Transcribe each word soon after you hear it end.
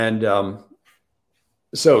And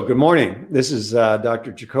so good morning. This is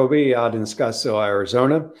Dr. Jacoby out in Scottsdale,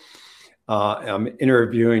 Arizona. I'm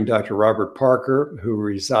interviewing Dr. Robert Parker, who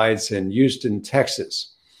resides in Houston,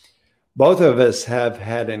 Texas. Both of us have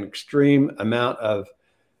had an extreme amount of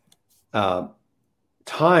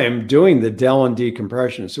time doing the Dellon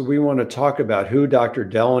decompression. So we want to talk about who Dr.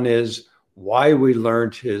 Dellon is, why we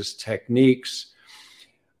learned his techniques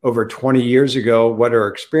over 20 years ago, what our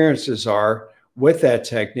experiences are with that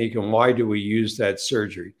technique, and why do we use that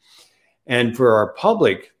surgery. And for our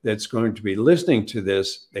public that's going to be listening to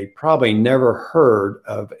this, they probably never heard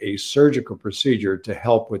of a surgical procedure to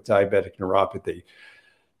help with diabetic neuropathy.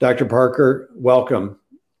 Dr. Parker, welcome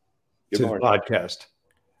to the podcast.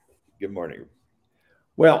 Good morning.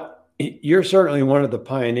 Well, you're certainly one of the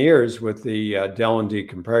pioneers with the Dellon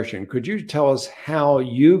decompression. Could you tell us how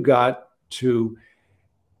you got to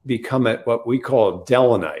become what we call a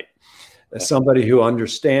Dellonite? Somebody who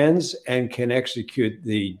understands and can execute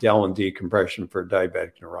the Dellon decompression for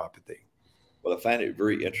diabetic neuropathy. Well, I find it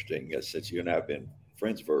very interesting, since you and I have been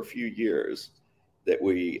friends for a few years, that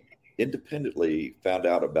we independently found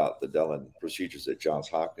out about the Dellon procedures at Johns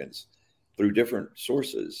Hopkins through different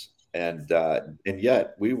sources. And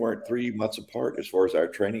yet we weren't 3 months apart as far as our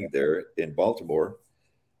training there in Baltimore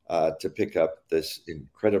to pick up this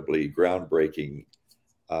incredibly groundbreaking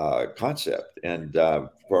concept. And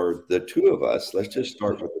for the two of us, let's just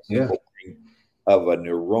start with the simple thing of a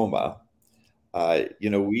neuroma.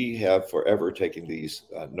 We have forever taken these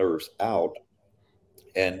nerves out,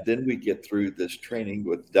 and then we get through this training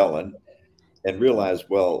with Dellon and realize,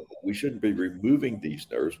 well, we shouldn't be removing these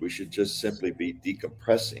nerves. We should just simply be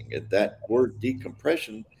decompressing. And that word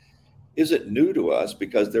decompression isn't new to us,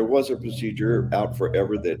 because there was a procedure out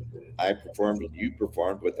forever that I performed and you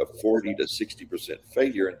performed with a 40 to 60%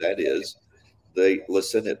 failure, and that is the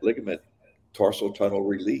lacinate ligament tarsal tunnel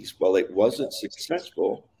release. Well, it wasn't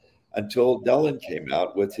successful until Dellon came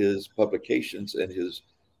out with his publications and his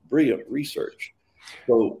brilliant research.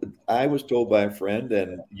 So I was told by a friend,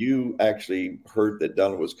 and you actually heard that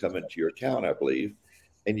Dellon was coming to your town, I believe,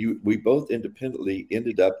 and we both independently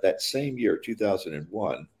ended up that same year,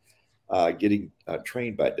 2001, getting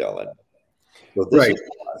trained by Dellon. So this is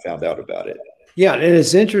how I found out about it. Yeah, and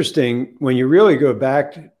it's interesting when you really go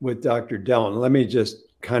back with Dr. Dellon. Let me just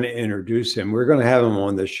kind of introduce him. We're going to have him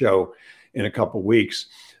on the show in a couple of weeks,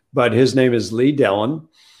 but his name is Lee Dellon,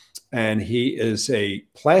 and he is a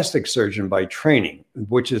plastic surgeon by training,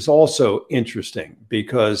 which is also interesting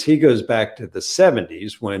because he goes back to the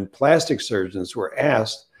 70s when plastic surgeons were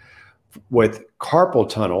asked with carpal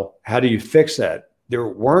tunnel, how do you fix that? There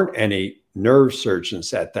weren't any nerve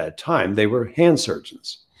surgeons at that time. They were hand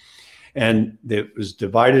surgeons. And it was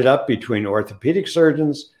divided up between orthopedic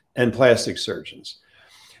surgeons and plastic surgeons.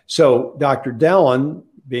 So Dr. Dellon,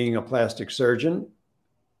 being a plastic surgeon,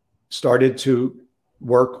 started to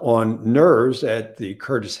work on nerves at the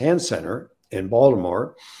Curtis Hand Center in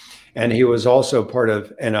Baltimore. And he was also part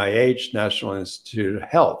of NIH, National Institute of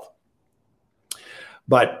Health.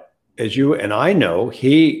 But as you and I know,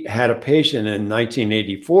 he had a patient in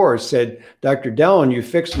 1984 said, Dr. Dellon, you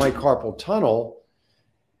fixed my carpal tunnel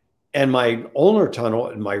and my ulnar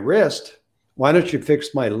tunnel in my wrist. Why don't you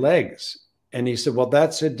fix my legs? And he said, well,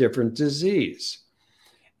 that's a different disease.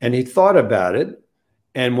 And he thought about it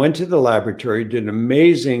and went to the laboratory, did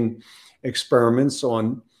amazing experiments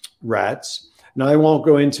on rats. Now, I won't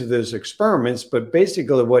go into those experiments, but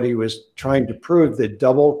basically what he was trying to prove, the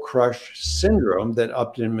double crush syndrome that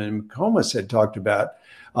Upton and McComas had talked about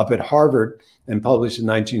up at Harvard and published in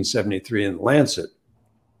 1973 in The Lancet.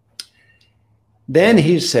 Then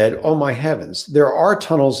he said, oh my heavens, there are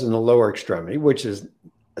tunnels in the lower extremity, which is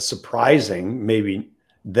surprising maybe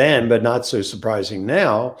then, but not so surprising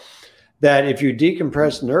now, that if you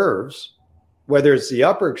decompress nerves, whether it's the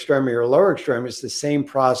upper extremity or lower extremity, it's the same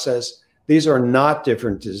process. These are not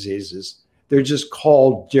different diseases. They're just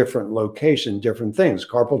called different location, different things.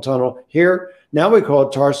 Carpal tunnel here, now we call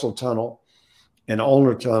it tarsal tunnel, and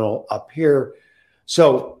ulnar tunnel up here.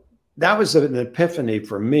 So that was an epiphany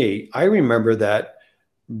for me. I remember that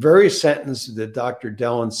very sentence that Dr.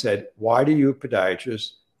 Dellon said, why do you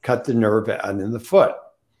podiatrists cut the nerve out in the foot?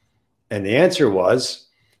 And the answer was,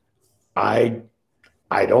 I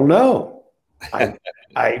don't know.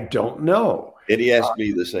 I don't know. And he asked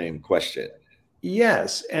me the same question.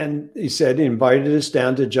 Yes. And he said he invited us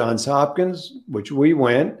down to Johns Hopkins, which we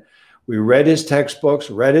went. We read his textbooks,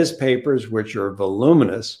 read his papers, which are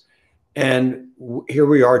voluminous. And here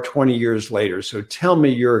we are 20 years later. So tell me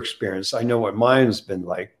your experience. I know what mine's been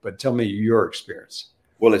like, but tell me your experience.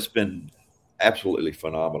 Well, it's been absolutely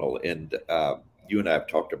phenomenal. And you and I have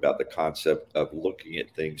talked about the concept of looking at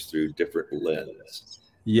things through different lenses.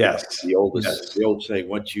 Yes. The old saying,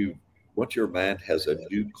 once your mind has a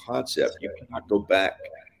new concept, you cannot go back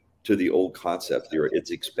to the old concept there.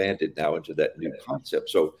 It's expanded now into that new concept.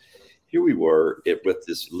 So here we were with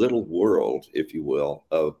this little world, if you will,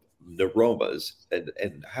 of neuromas,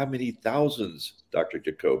 and how many thousands, Dr.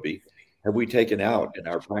 Jacoby, have we taken out in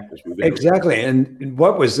our practice? Exactly. And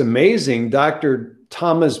what was amazing, Dr.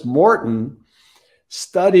 Thomas Morton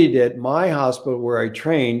studied at my hospital where I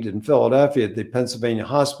trained in Philadelphia at the Pennsylvania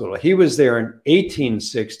Hospital. He was there in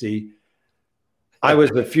 1860. I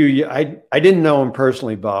was a few years, I didn't know him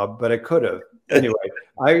personally, Bob, but I could have. Anyway,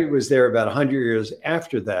 I was there about 100 years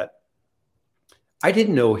after that. I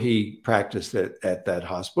didn't know he practiced at that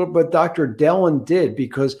hospital, but Dr. Dellon did,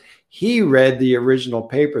 because he read the original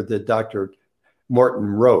paper that Dr. Morton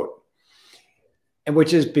wrote. And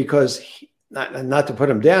which is because, not to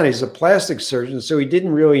put him down, he's a plastic surgeon, so he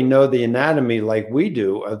didn't really know the anatomy like we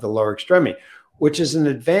do of the lower extremity, which is an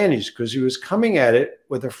advantage because he was coming at it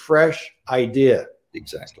with a fresh idea.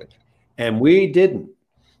 Exactly. And we didn't.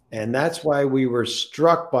 And that's why we were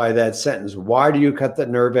struck by that sentence. Why do you cut that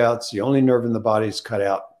nerve out? It's the only nerve in the body is cut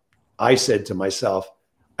out. I said to myself,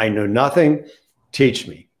 I know nothing. Teach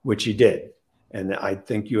me, which he did. And I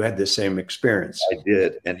think you had the same experience. I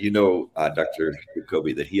did. And Dr.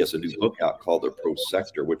 Jacoby, that he has a new book out called The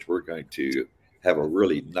Prosector, which we're going to have a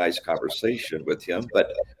really nice conversation with him.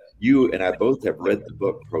 But you and I both have read the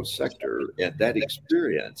book Prosector, and that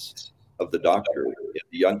experience of the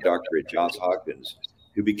young doctor at Johns Hopkins,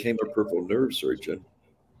 who became a peripheral nerve surgeon,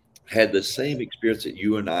 had the same experience that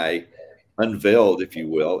you and I unveiled, if you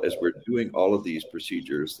will, as we're doing all of these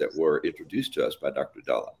procedures that were introduced to us by Dr.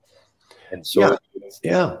 Dellon. And so,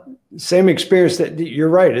 yeah, same experience. That you're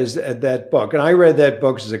right, is that book. And I read that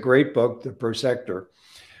book. It's a great book, The Prosector,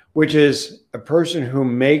 which is a person who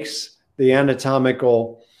makes the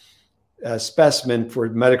anatomical specimen for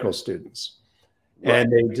medical students. Right.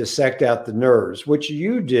 And they dissect out the nerves, which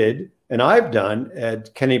you did, and I've done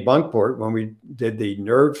at Kenny Bunkport when we did the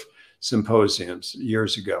nerve symposiums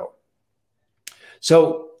years ago.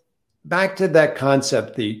 So back to that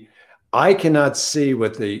concept, the eye cannot see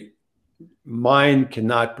what the mind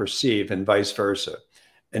cannot perceive, and vice versa.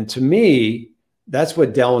 And to me, that's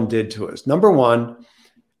what Dellon did to us. Number one,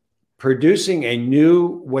 producing a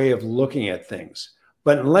new way of looking at things.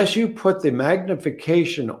 But unless you put the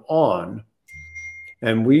magnification on,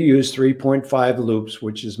 and we use 3.5 loops,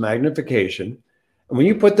 which is magnification. And when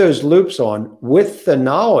you put those loops on with the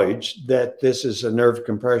knowledge that this is a nerve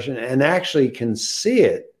compression and actually can see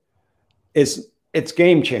it, it's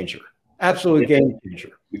game changer. Absolute game changer.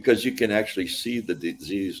 Because you can actually see the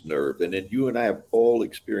diseased nerve. And then you and I have all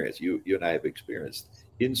experienced, you and I have experienced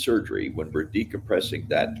in surgery when we're decompressing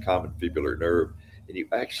that common fibular nerve, and you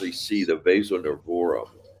actually see the vaso nervorum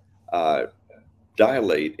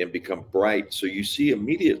dilate and become bright. So you see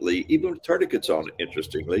immediately, even with tourniquets on,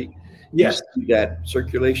 interestingly, yes, you see that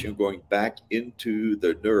circulation going back into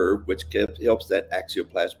the nerve, which helps that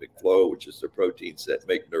axioplasmic flow, which is the proteins that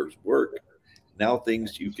make nerves work. Now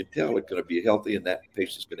things you can tell are going to be healthy, and that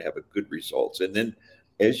patient's going to have a good results. And then,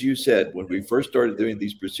 as you said, when we first started doing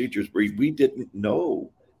these procedures, we didn't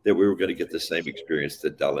know that we were going to get the same experience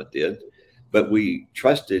that Dellon did, but we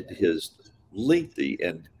trusted his lengthy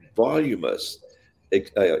and voluminous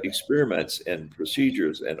experiments and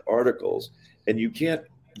procedures and articles, and you can't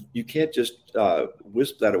just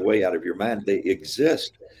whisk that away out of your mind. They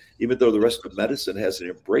exist, even though the rest of medicine hasn't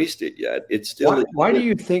embraced it yet. It's still. Why do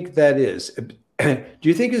you think that is? Do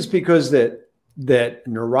you think it's because that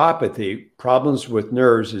neuropathy, problems with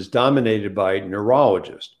nerves, is dominated by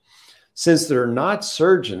neurologists? Since they're not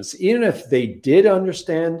surgeons, even if they did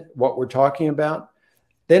understand what we're talking about,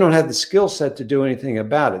 they don't have the skill set to do anything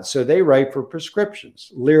about it. So they write for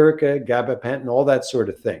prescriptions, Lyrica, gabapentin, all that sort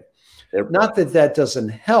of thing. Not that that doesn't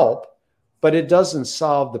help, but it doesn't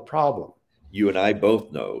solve the problem. You and I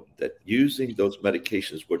both know that using those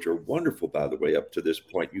medications, which are wonderful, by the way, up to this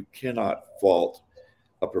point, you cannot fault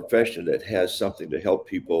a profession that has something to help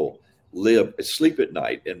people sleep at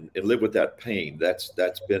night and live with that pain. That's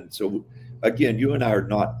been so. Again, you and I are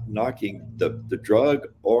not knocking the drug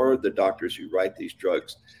or the doctors who write these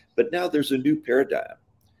drugs, but now there's a new paradigm.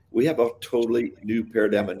 We have a totally new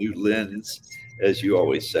paradigm, a new lens, as you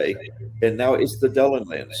always say, and now it's the Dellon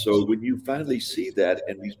lens. So when you finally see that,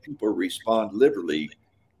 and these people respond literally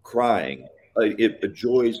crying,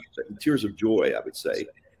 tears of joy, I would say,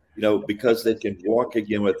 because they can walk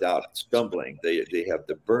again without stumbling. They have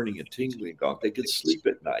the burning and tingling gone. They can sleep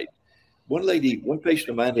at night. One patient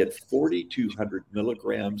of mine had 4,200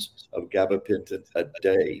 milligrams of gabapentin a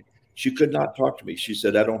day. She could not talk to me. She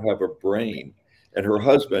said, I don't have a brain. And her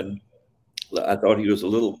husband, I thought he was a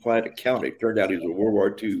little quiet accountant. It turned out he was a World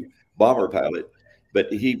War II bomber pilot,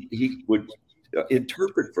 but he would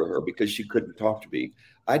interpret for her because she couldn't talk to me.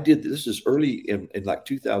 I did this is early in like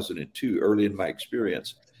 2002, early in my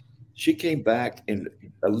experience. She came back and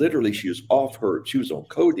literally she was she was on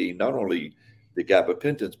codeine, not only the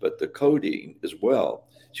gabapentins, but the codeine as well.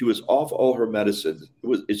 She was off all her medicines.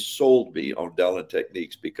 It sold me on Dellen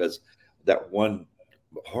techniques because that one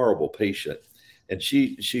horrible patient. And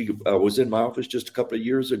she was in my office just a couple of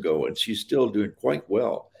years ago, and she's still doing quite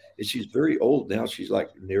well. And she's very old now. She's like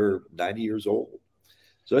near 90 years old.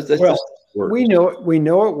 So that's well, we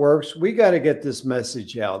know it works. We got to get this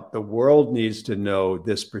message out. The world needs to know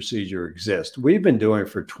this procedure exists. We've been doing it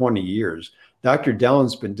for 20 years. Dr.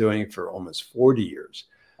 Dellen's been doing it for almost 40 years.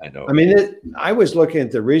 I know. I mean, I was looking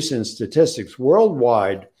at the recent statistics.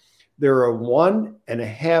 Worldwide, there are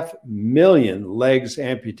 1.5 million legs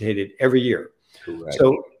amputated every year. Correct.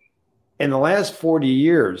 So in the last 40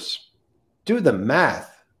 years, do the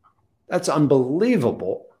math. That's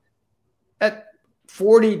unbelievable. At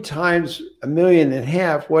 40 times 1.5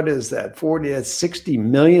 million, what is that? 40, that's 60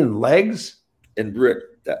 million legs? And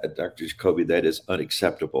Rick, Dr. Jacoby, that is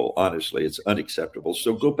unacceptable. Honestly, it's unacceptable.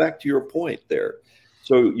 So go back to your point there.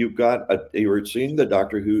 So you've got you were seeing the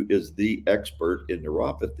doctor who is the expert in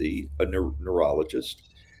neuropathy, a neurologist.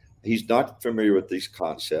 He's not familiar with these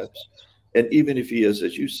concepts. And even if he is,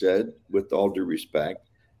 as you said, with all due respect,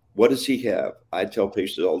 what does he have? I tell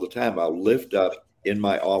patients all the time, I'll lift up in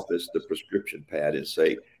my office the prescription pad and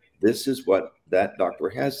say, this is what that doctor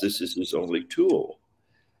has. This is his only tool.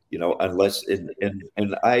 Unless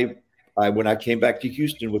and I when I came back to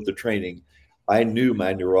Houston with the training, I knew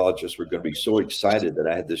my neurologists were going to be so excited that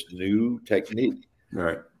I had this new technique. All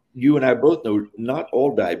right. You and I both know not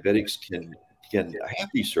all diabetics can have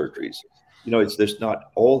these surgeries. It's just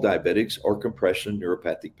not all diabetics are compression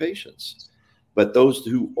neuropathic patients, but those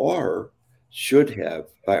who should have,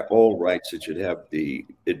 by all rights, it should have the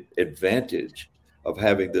advantage of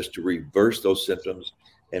having this to reverse those symptoms.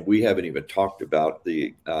 And we haven't even talked about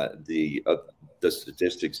the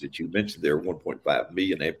statistics that you mentioned there, 1.5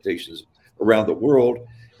 million amputations around the world.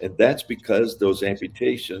 And that's because those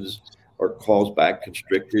amputations are caused by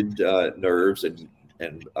constricted nerves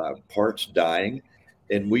and parts dying.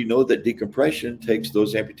 And we know that decompression takes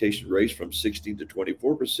those amputation rates from 16 to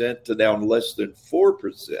 24% to down less than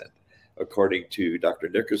 4%, according to Dr.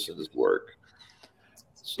 Nickerson's work.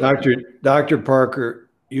 So, Dr. Parker,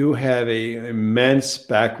 you have an immense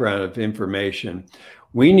background of information.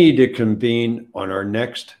 We need to convene on our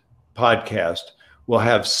next podcast. We'll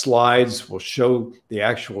have slides. We'll show the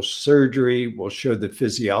actual surgery. We'll show the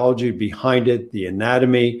physiology behind it, the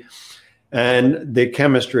anatomy, and the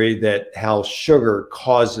chemistry that how sugar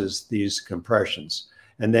causes these compressions.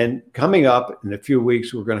 And then coming up in a few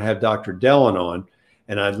weeks, we're going to have Dr. Dellen on,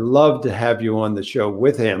 and I'd love to have you on the show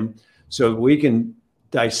with him so we can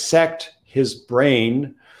dissect his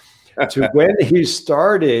brain to when he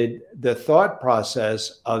started the thought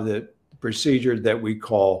process of the procedure that we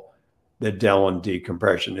call the Dellen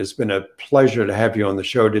decompression. It's been a pleasure to have you on the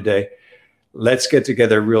show today. Let's get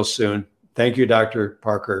together real soon. Thank you, Dr.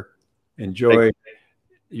 Parker. Enjoy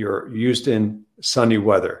your Houston sunny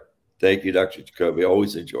weather. Thank you, Dr. Jacoby.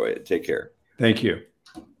 Always enjoy it. Take care. Thank you.